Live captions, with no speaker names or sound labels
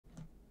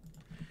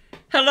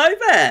Hello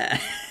there!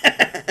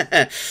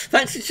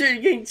 Thanks for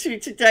tuning in to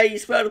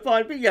today's final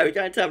video. We're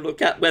going to have a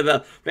look at weather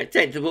for the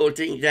 10 to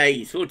 14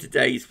 days for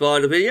today's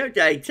final video.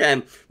 Day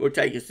 10 will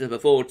take us to the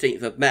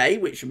 14th of May,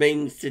 which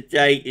means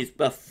today is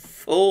the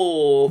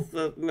 4th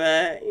of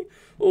May.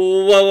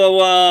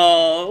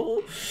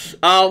 Whoa.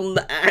 Yes,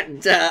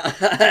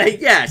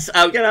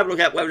 we're going to have a look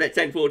at weather next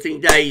 10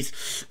 14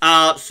 days.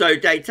 So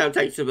daytime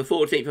takes to the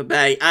 14th of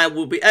May, and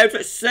we'll be able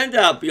to send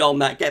out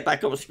beyond that. Get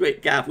back on the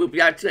script, Gav. We'll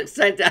be able to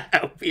send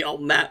out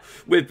beyond that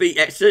with the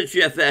excellent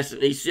GFS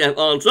and ECM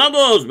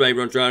Ensembles. Maybe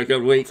on trying a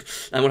couple of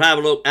weeks, and we'll have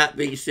a look at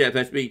the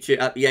CFS Weeklies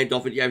at the end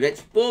of the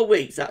next 4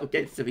 weeks. That will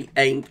get us to the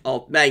end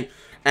of May.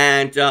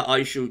 And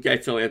I shall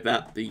get on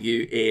about the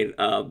U in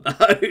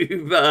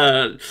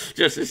over.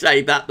 Just to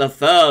say that the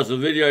first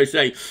video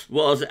say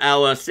was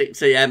our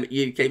 6 AM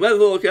UK weather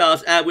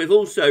forecast, and we've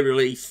also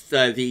released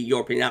the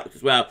European outlook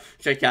as well.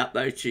 Check out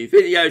those 2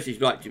 videos if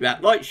you'd like to do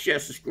that. Like, share,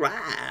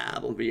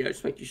 subscribe on videos.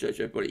 Thank you so much,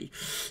 everybody,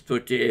 for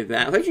doing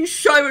that. Thank you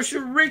so much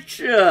to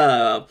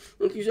Richard.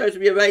 Thank you so much to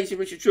the amazing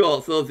Richard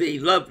Trott for the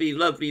lovely,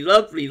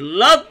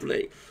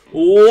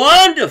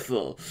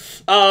 wonderful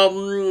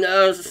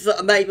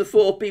May the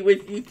 4th be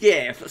with you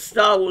gift,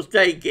 Star Wars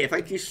Day gift.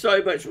 Thank you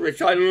so much,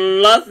 Rich. I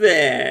love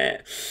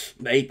it.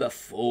 May the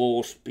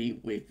Force be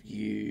with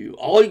you.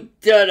 I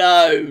don't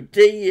know,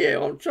 do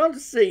you? I'm trying to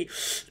see.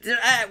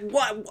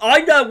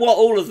 I know what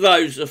all of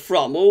those are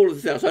from. All of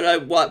the films. I know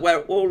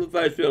where all of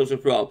those films are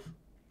from.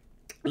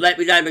 Let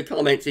me know in the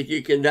comments if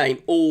you can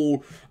name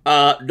all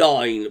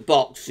 9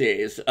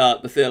 boxes,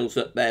 the films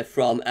that they're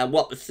from, and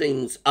what the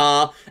scenes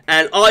are.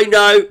 And I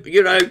know,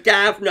 you know,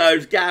 Gav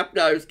knows.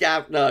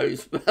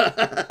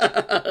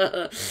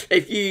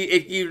 If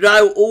you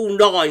know all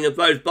 9 of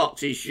those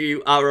boxes,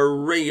 you are a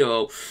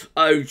real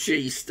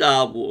OG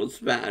Star Wars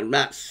fan.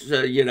 That's,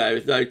 you know,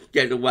 there's no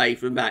get away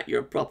from that.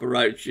 You're a proper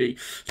OG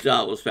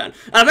Star Wars fan.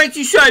 And thank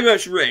you so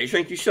much, Rich.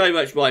 Thank you so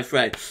much, my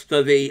friend,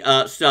 for the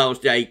Star Wars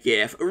Day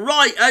gift.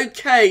 Right,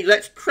 okay,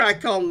 let's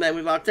crack on then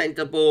with our 10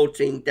 to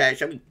 14 dash.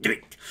 Shall we do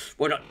it?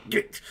 Why not do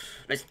it?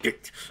 Let's do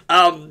it.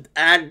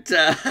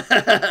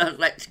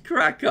 Let's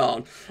crack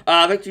on.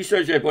 Thank you so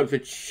much, everyone, for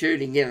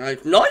tuning in.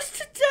 It's nice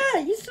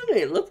today, isn't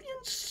it? Lovely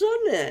and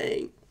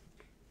sunny.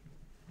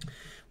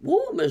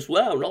 Warm as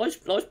well. Nice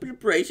bit of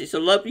breeze. It's a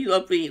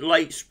lovely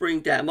late spring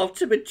day. I'm off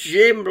to the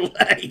gym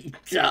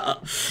later.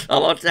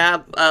 I'm off to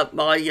have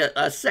my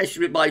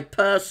session with my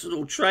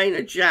personal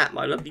trainer, Jack,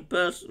 my lovely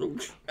personal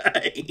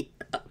trainer.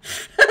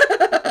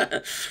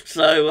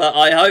 So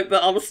I hope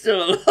that I'm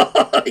still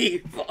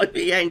alive by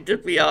the end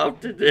of the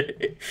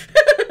afternoon.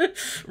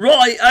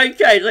 Right,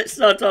 okay, let's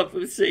start off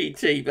with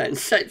CET then.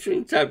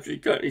 Central temperature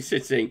currently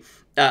sitting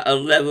at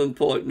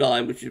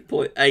 11.9, which is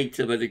 0.8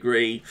 of a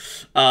degree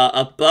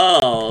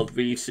above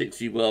the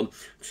 61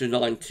 to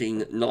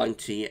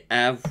 1990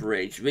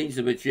 average. These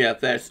are the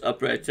GFS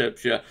upper air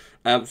temperature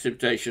and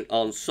precipitation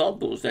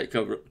ensembles that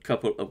cover a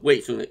couple of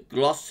weeks. On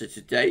Gloucester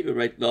today, the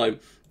red line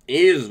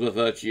is the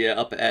 30-year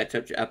upper air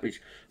temperature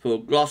average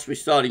for Gloucester.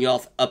 Starting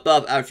off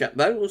above average at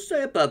the moment. We'll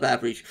stay above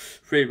average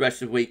through the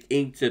rest of the week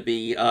into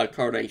the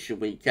Coronation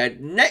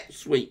weekend.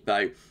 Next week,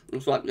 though,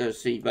 looks like we're going to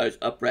see those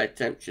upper air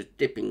temperatures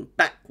dipping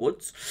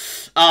backwards.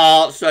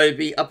 So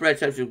the upper air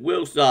temperature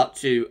will start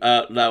to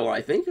lower,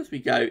 I think, as we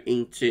go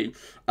into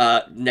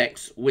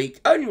next week.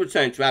 Only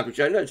return to average.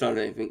 I no sign of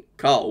anything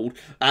cold.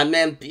 And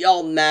then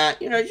beyond that,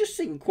 you know, just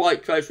sitting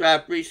quite close to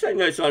average. So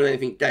no sign of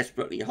anything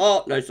desperately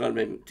hot. No sign of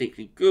anything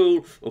particularly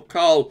cool or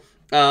cold.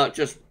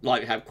 Just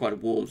like have quite a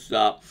warm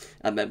start,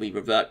 and then we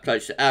revert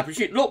close to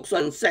average. It looks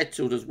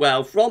unsettled as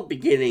well from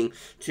beginning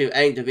to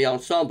end of the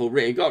ensemble.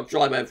 Really got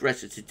dry over the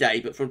rest of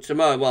today, but from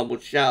tomorrow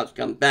onwards, showers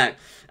come back,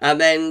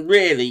 and then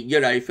really, you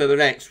know, for the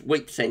next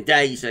week to 10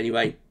 days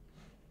anyway,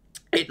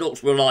 it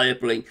looks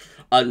reliably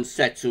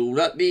unsettled.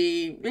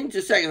 Into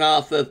the second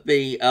half of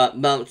the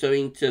month, so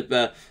into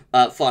the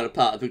final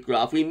part of the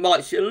graph, we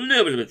might see a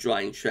little bit of a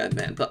drying trend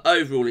then, but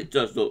overall it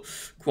does look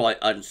quite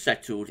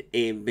unsettled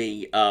in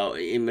the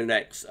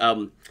next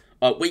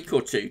week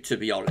or two, to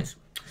be honest.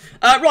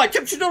 Right,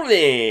 temperature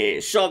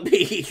anomalies on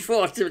the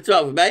 4th to the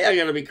 12th of May are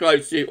going to be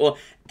close to, or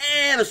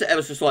ever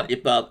so slightly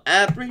above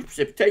average.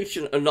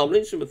 Precipitation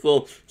anomalies from the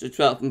 4th to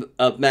 12th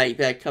of May,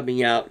 they're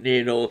coming out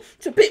near north.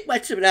 It's a bit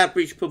wetter than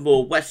average for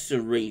more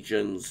western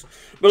regions.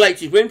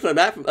 Related Windflow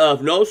Map from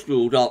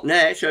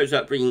earthnorthschool.net shows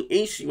up bringing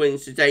easterly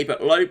winds today,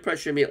 but low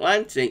pressure in the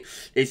Atlantic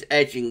is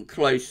edging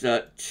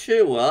closer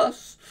to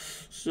us.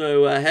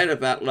 So ahead of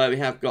that low, we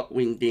have got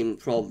wind in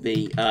from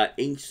the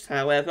east,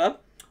 however.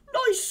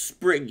 Nice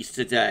breeze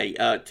today,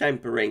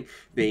 tempering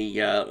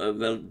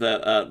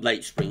the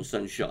late spring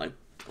sunshine.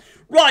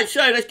 Right, so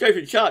let's go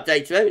through the chart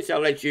data. Let's see how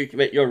late you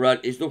commit your run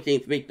is looking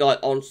for midnight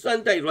on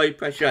Sunday. Low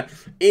pressure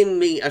in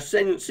the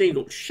ascendancy,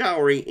 looks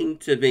showery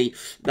into the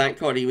bank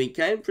holiday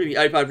weekend. Preview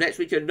open next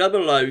week, another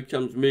low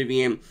comes moving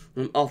in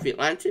from off the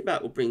Atlantic.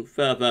 That will bring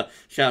further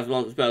showers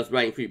along as well as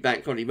rain through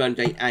bank holiday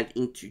Monday and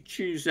into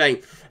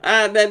Tuesday.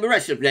 And then the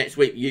rest of next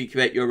week, you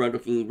commit your run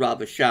looking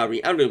rather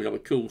showery and a little bit on the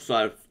cool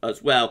side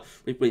as well,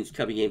 with winds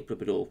coming in from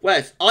the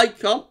northwest.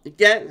 Icon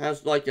again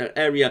has like an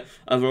area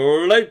of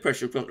low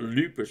pressure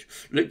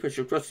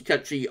across across the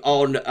country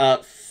on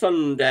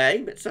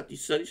Sunday, but Saturday,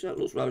 Sunday, so that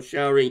looks rather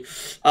showery.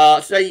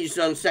 Stays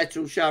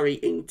unsettled, showery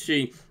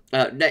into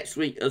next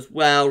week as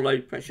well. Low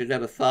pressure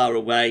never far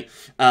away,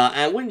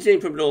 and winds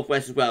in from the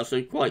northwest as well,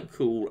 so quite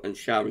cool and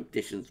showery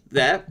conditions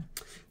there.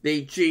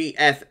 The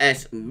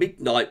GFS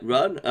midnight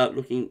run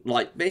looking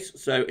like this,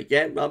 so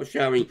again rather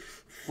showery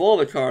for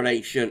the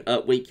Coronation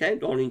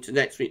weekend. On into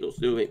next week, looks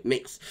a little bit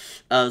mixed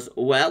as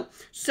well.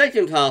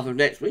 Second half of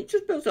next week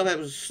just builds up as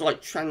a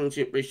slight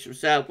transient breeze to the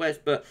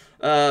southwest, but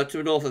to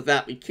the north of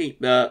that we keep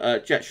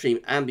the jet stream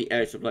and the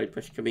areas of low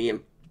pressure coming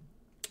in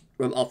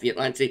from off the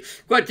Atlantic.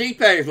 Quite a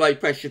deep area of low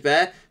pressure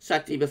there.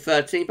 Saturday the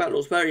 13th, that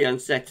looks very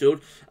unsettled.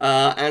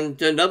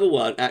 And another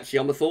one actually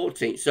on the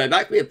 14th. So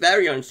that could be a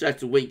very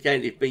unsettled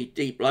weekend if these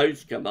deep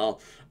lows come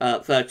off.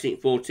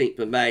 13th, 14th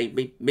of May,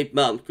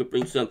 mid-month, could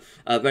bring some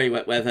very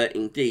wet weather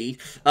indeed.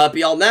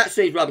 Beyond that,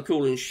 seems rather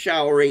cool and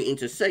showery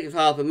into second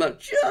half of the month.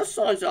 Just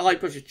signs of high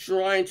pressure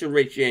trying to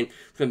ridge in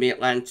from the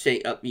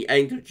Atlantic at the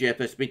end of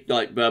GFS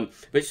midnight run,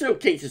 but it still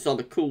keeps us on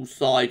the cool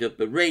side of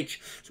the ridge,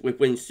 with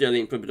winds still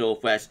in from the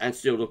northwest and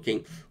still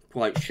looking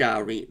quite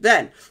showery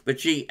then. The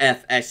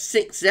GFS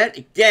 6Z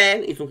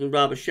again is looking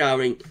rather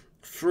showery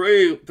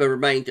through the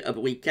remainder of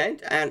the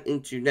weekend and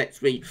into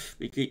next week.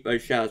 We keep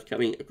those showers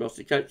coming across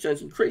the coast. So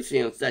it's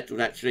increasingly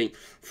unsettled actually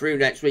through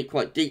next week.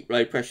 Quite deep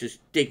low pressures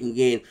digging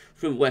in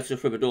from the west or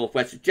from the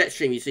northwest. The jet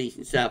stream is east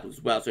and south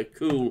as well. So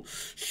cool,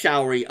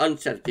 showery,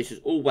 unsettled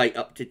conditions all the way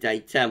up to day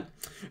 10.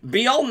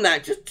 Beyond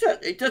that,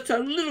 it does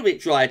turn a little bit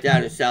drier down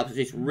in the south as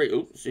this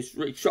really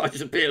tries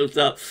to build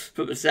up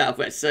from the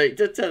southwest. So it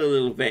does turn a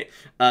little bit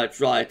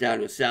drier down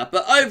in the south.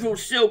 But overall,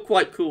 still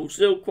quite cool,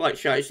 still quite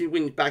showery. See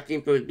winds back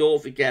in from the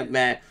north again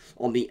there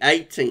on the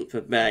 18th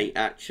of May,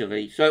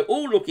 actually. So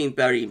all looking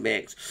very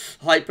mixed.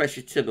 High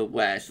pressure to the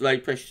west, low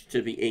pressure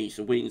to the east,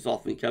 and winds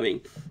often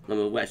coming from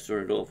the west or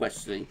a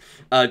northwesterly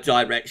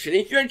direction.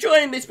 If you're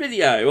enjoying this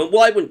video, and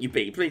why wouldn't you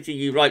be, please do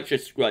you like,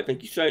 subscribe.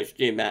 Thank you so much for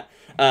doing that.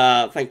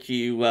 Thank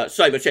you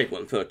so much,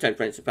 everyone, for 10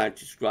 friends and family to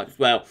subscribe as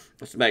well.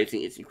 That's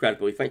amazing. It's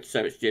incredible. Thank you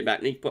so much for doing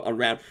that. We need to put on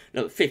around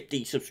another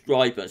 50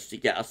 subscribers to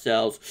get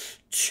ourselves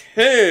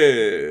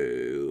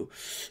to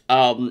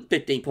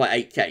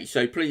 15.8k.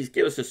 So please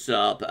give us a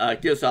sub.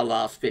 Give us our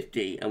last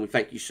 50. And we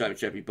thank you so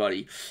much,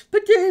 everybody, for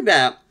doing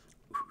that.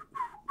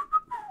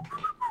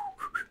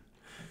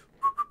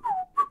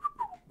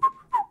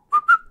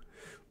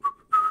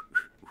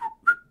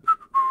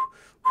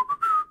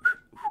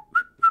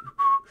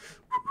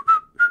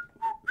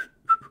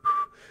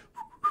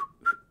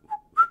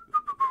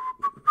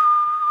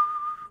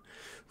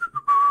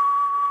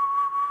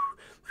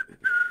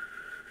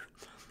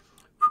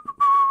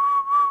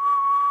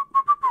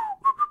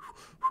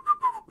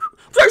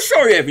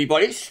 Sorry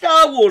everybody, it's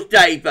Star Wars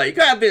Day, but you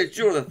can't have a bit of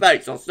joy of the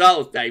face on Star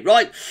Wars Day,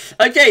 right?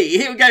 Okay,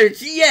 here we go to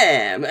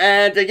GM,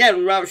 and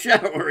again, rather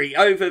showery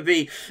over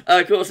the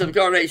course of the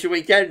Coronation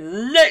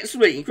weekend. Next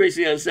week,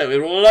 increasingly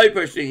unsettled, with low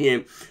pressure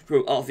in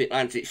from off the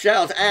Atlantic.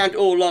 Showers and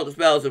all long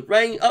spells of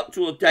rain up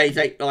toward days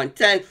 8, 9,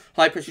 10.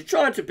 High pressure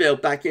trying to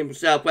build back in from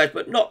southwest,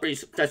 but not really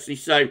successfully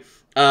so.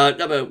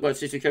 Another one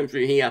system coming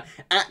through here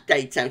at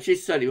daytime, which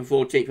is Sunday the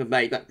 14th of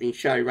May. That being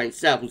showery rain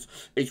samples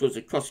equals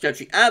across the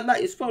country, and that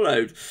is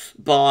followed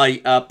by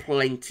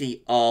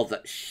plenty of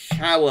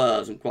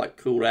showers and quite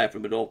cool air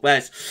from the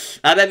northwest.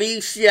 And then the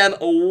ECM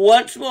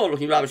once more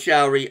looking rather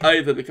showery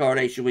over the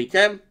Coronation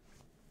weekend.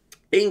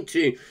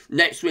 Into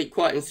next week,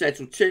 quite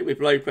unsettled too, with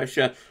low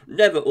pressure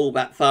never all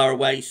that far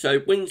away.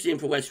 So winds in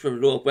from west from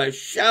the northwest,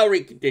 showery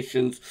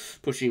conditions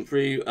pushing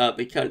through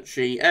the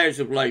country.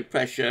 Areas of low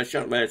pressure,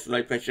 shallow areas of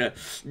low pressure,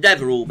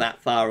 never all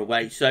that far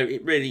away. So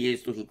it really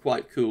is looking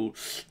quite cool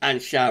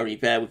and showery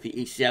there with the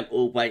ECM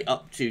all the way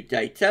up to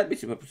day 10.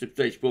 This is a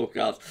precipitation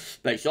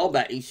forecast based on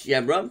that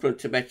ECM run from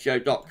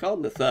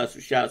Temp.com. The first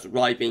of showers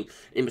arriving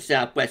in the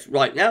southwest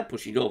right now,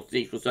 pushing north to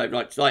east for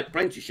overnight tonight.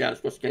 Plenty of showers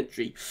across the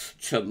country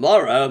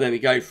tomorrow. Then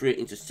we go through it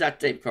into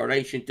Saturday,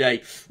 Coronation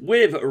Day,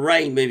 with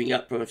rain moving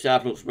up from the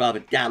south. Looks rather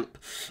damp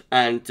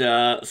and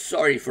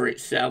sorry for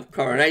itself.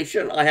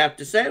 Coronation, I have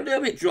to say, a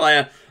little bit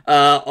drier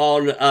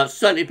on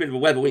Sunday, a bit of a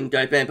weather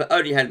window there, but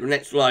only had the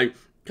next low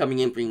coming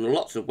in, bringing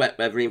lots of wet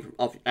weather in from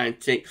off the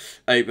Atlantic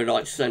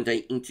overnight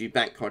Sunday into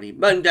bank holiday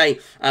Monday.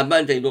 And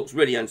Monday looks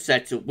really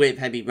unsettled with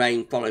heavy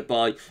rain followed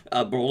by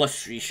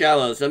blustery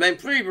showers. And then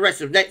through the rest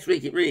of next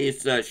week, it really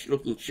is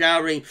looking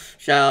showery.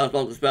 Showers,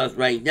 long spells of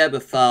rain, never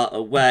far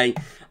away.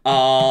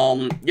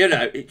 You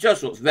know, it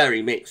just looks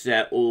very mixed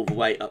there all the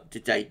way up to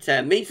day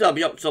 10. Meantime,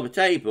 the up on the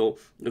table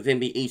within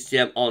the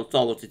ECM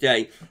Ensemble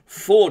today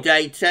for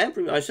day 10.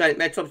 From I say,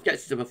 Medtop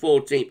gets to the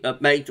 14th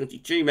of May.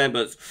 22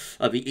 members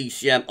of the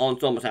ECM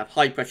Ensembles have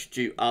high pressure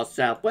to our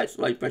southwest.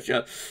 Low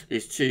pressure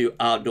is to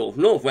our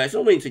north-northwest.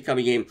 All winds are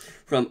coming in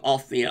from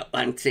off the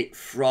Atlantic,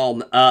 from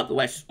the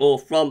west or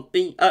from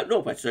the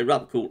northwest. So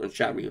rather cool and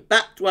showery.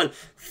 Back to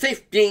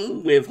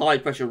 115 with high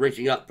pressure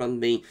reaching up from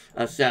the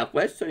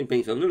southwest. So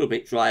things a little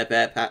bit drier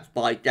there perhaps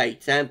by day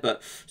 10,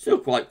 but still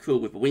quite cool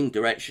with the wind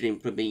direction in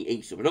from the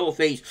east or the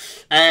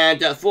northeast.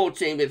 And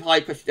 14 with high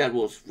pressure down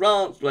towards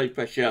France, low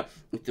pressure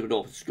into the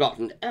north of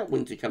Scotland, and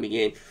winds are coming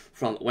in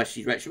from the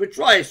westerly direction. With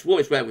driest,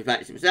 warmest weather we've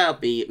had in the south,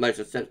 the most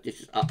of the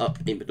temperatures are up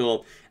in the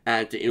north,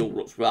 and it all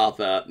looks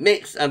rather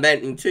mixed. And then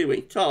in 2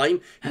 weeks'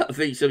 time,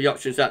 these are the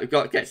options that we've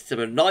got. Gets to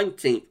the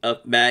 19th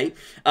of May.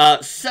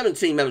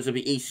 17 members of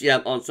the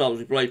ECM Ensembles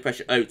with low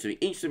pressure over to the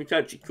east of the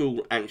country,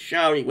 cool and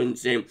showery,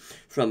 winds in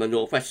from a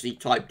northwesterly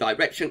type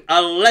direction.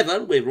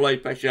 11 with low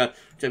pressure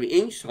to the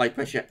east, high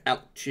pressure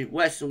out to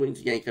west, and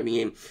winds again coming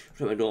in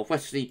from a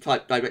northwesterly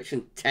type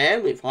direction.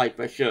 10 with high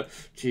pressure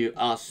to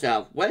our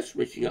southwest,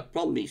 reaching up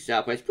from the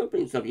southwest, could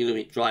bring something a little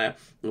bit drier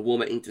and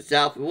warmer into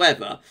south.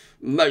 However,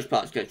 most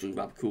parts going to be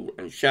rather cool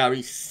and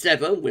showery.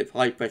 7 with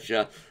high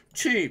pressure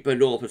to the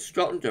north of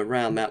Scotland,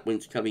 around that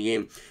winds coming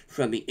in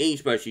from the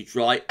east, mostly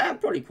dry and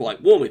probably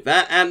quite warm with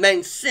that. And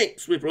then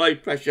 6 with low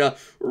pressure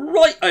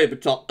right over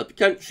top of the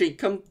country,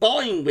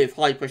 combined with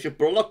high pressure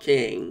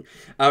blocking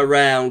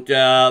around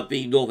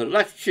the northern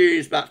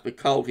latitudes. That's the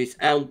coldest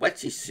and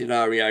wettest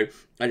scenario.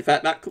 And in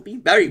fact, that could be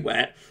very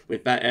wet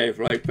with that area of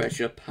low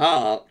pressure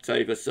parked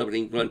over southern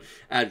England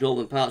and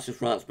northern parts of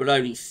France, but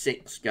only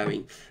 6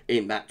 going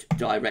in that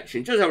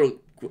direction. Just have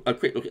a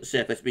quick look at the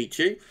CFS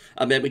V2,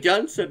 and then we're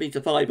done. So it's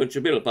a 500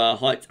 millibar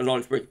height, and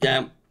let's break it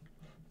down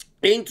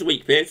into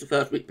week periods. The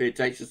first week period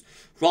takes us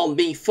from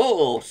the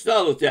 4th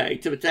start of day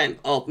to the 10th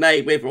of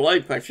May, with low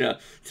pressure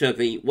to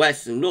the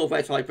west and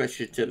northwest, high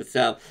pressure to the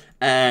south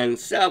and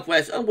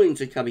southwest, and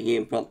winds are coming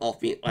in from off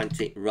the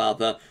Atlantic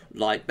rather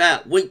like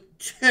that. Week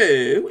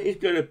 2 is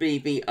going to be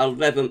the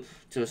 11th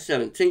to the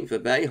 17th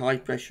of May. High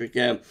pressure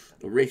again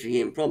reaching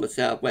in from the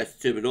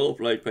southwest to the north.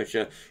 Low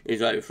pressure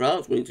is over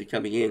France. Winds are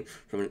coming in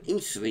from an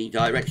easterly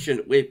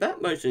direction, with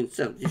that most of the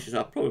temperatures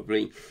are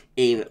probably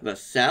in the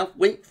south.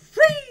 Week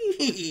 3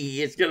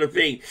 is going to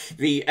be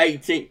the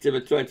 18th to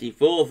the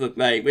 24th of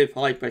May, with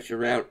high pressure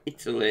around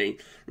Italy,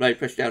 low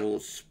pressure down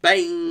towards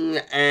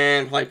Spain,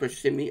 and high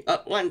pressure in the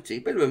Atlantic.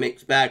 Bit of a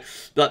mixed bag,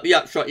 but the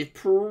upshot is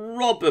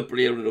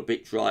probably a little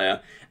bit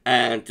drier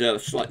and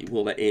slightly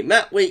warmer in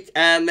that week.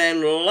 And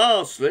then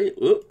lastly,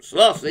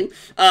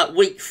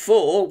 week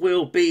 4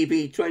 will be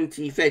the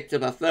 25th to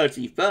the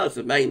 31st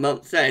of May,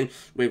 month's end,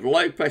 with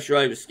low pressure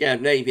over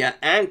Scandinavia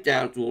and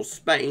down towards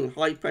Spain,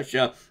 high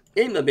pressure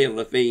in the middle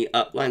of the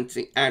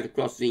Atlantic and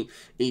across the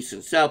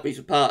eastern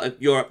southeastern part of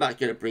Europe. That's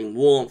going to bring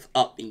warmth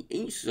up the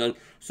eastern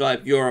side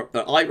of Europe,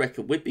 but I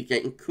reckon we'd be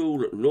getting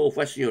cool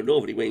northwesterly or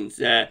northerly winds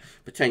there,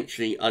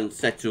 potentially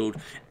unsettled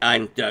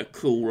and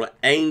cool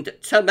end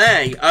to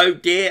May. Oh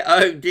dear,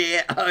 oh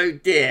dear, oh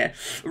dear.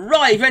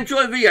 Right, if you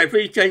enjoyed the video,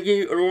 please can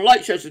you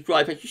like, share,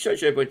 subscribe. Thank you so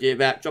much everybody doing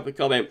that. Drop a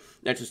comment,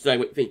 let us know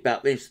what you think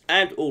about this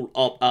and all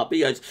of our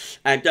videos,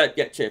 and don't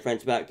forget to tell your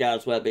friends about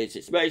GavsWeatherVids.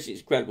 It's amazing,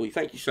 it's incredible.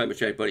 Thank you so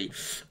much everybody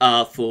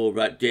for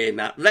doing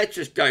that. Let's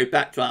just go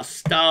back to our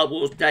Star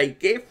Wars Day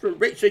gift from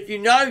Richard. You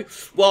know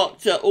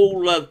what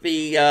all of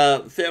the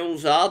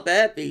films are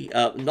there, the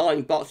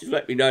 9 boxes.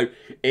 Let me know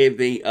in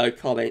the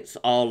comments.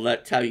 I'll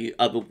tell you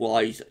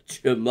otherwise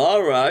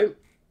tomorrow,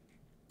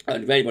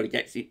 and if anybody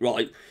gets it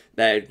right,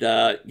 then,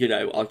 you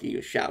know, I'll give you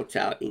a shout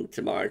out in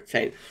tomorrow,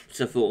 10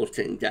 to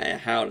 14 day.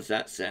 How does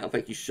that sound?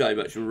 Thank you so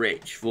much,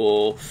 Rich,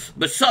 for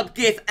the sub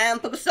gift and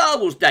for the Star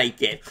Wars Day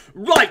gift.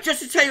 Right,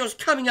 just to tell you what's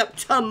coming up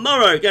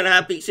tomorrow, going to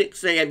have the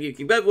 6 AM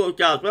UK weather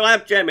forecast. Well, I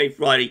have Jeremy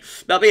Friday.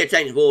 There'll be a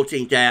 10 to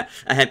 14 day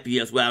ahead for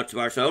you as well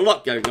tomorrow. So a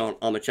lot going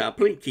on the channel.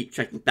 Please keep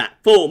checking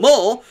back for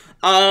more.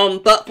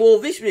 But for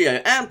this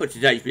video and for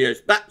today's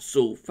videos, that's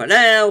all for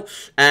now.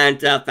 And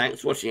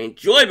thanks for watching.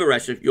 Enjoy the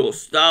rest of your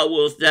Star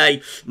Wars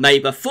Day. May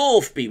the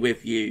 4th be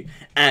with you,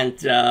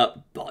 and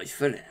bye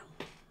for now.